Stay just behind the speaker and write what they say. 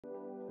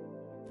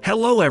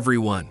Hello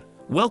everyone,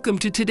 welcome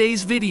to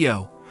today's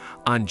video.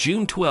 On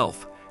June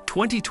 12,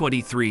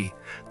 2023,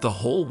 the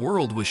whole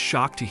world was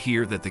shocked to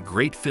hear that the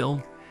great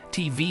film,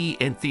 TV,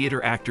 and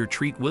theater actor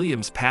Treat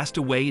Williams passed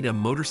away in a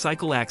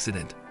motorcycle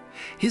accident.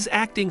 His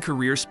acting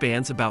career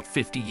spans about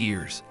 50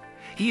 years.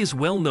 He is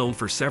well known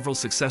for several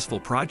successful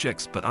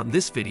projects, but on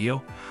this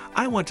video,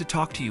 I want to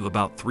talk to you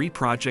about 3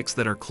 projects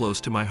that are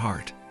close to my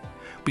heart.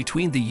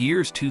 Between the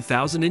years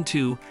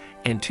 2002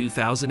 and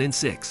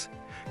 2006,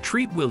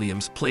 Treat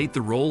Williams played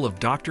the role of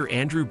Dr.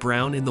 Andrew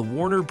Brown in the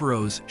Warner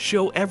Bros.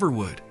 Show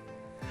Everwood.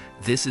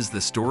 This is the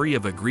story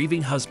of a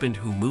grieving husband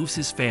who moves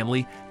his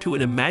family to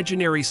an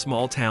imaginary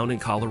small town in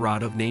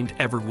Colorado named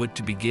Everwood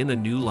to begin a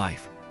new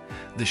life.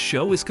 The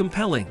show is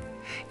compelling,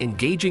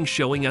 engaging,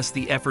 showing us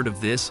the effort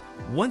of this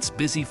once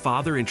busy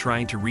father in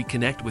trying to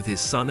reconnect with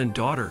his son and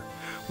daughter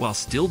while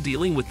still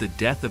dealing with the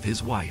death of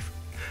his wife.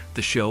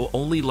 The show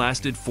only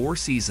lasted 4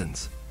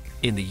 seasons.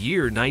 In the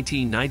year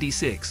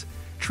 1996,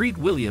 Treat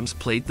Williams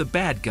played the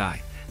bad guy,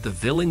 the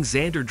villain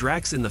Xander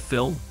Drax in the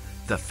film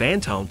The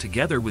Phantom,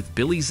 together with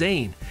Billy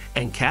Zane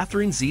and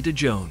Catherine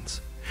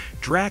Zeta-Jones.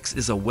 Drax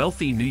is a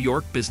wealthy New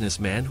York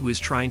businessman who is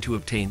trying to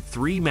obtain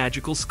 3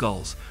 magical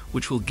skulls,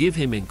 which will give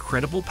him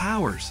incredible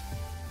powers.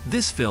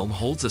 This film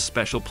holds a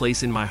special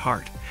place in my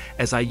heart,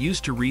 as I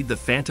used to read the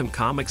Phantom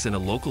comics in a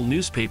local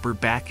newspaper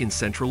back in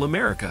Central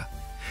America.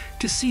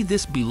 To see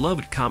this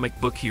beloved comic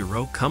book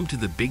hero come to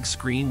the big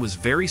screen was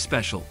very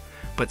special,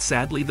 but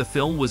sadly the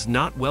film was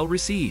not well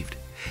received.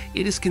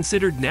 It is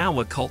considered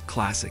now a cult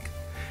classic.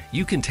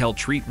 You can tell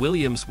Treat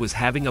Williams was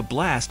having a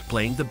blast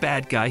playing the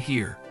bad guy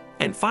here.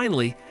 And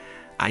finally,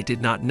 I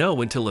did not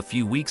know until a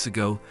few weeks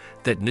ago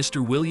that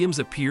Mr. Williams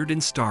appeared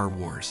in Star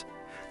Wars: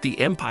 The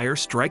Empire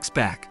Strikes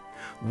Back.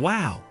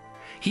 Wow!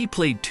 He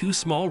played 2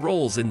 small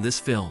roles in this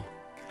film.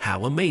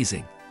 How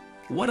amazing!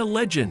 What a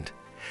legend!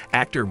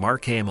 Actor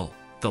Mark Hamill,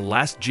 the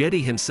Last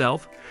Jedi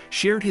himself,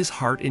 shared his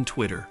heart in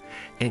Twitter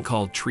and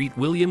called Treat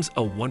Williams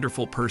a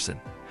wonderful person,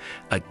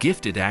 a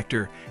gifted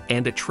actor,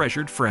 and a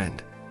treasured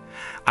friend.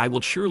 I will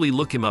surely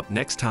look him up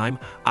next time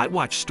I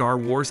watch Star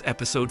Wars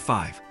Episode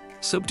 5.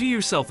 So do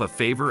yourself a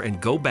favor and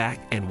go back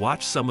and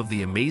watch some of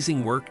the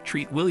amazing work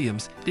Treat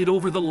Williams did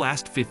over the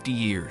last 50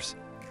 years.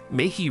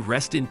 May he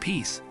rest in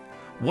peace.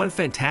 What a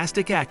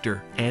fantastic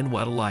actor, and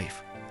what a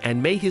life.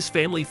 And may his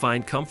family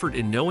find comfort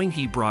in knowing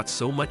he brought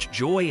so much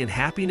joy and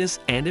happiness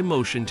and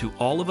emotion to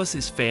all of us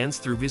as fans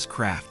through his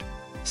craft.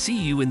 See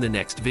you in the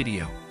next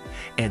video.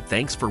 And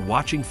thanks for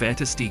watching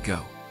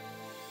Fantastico.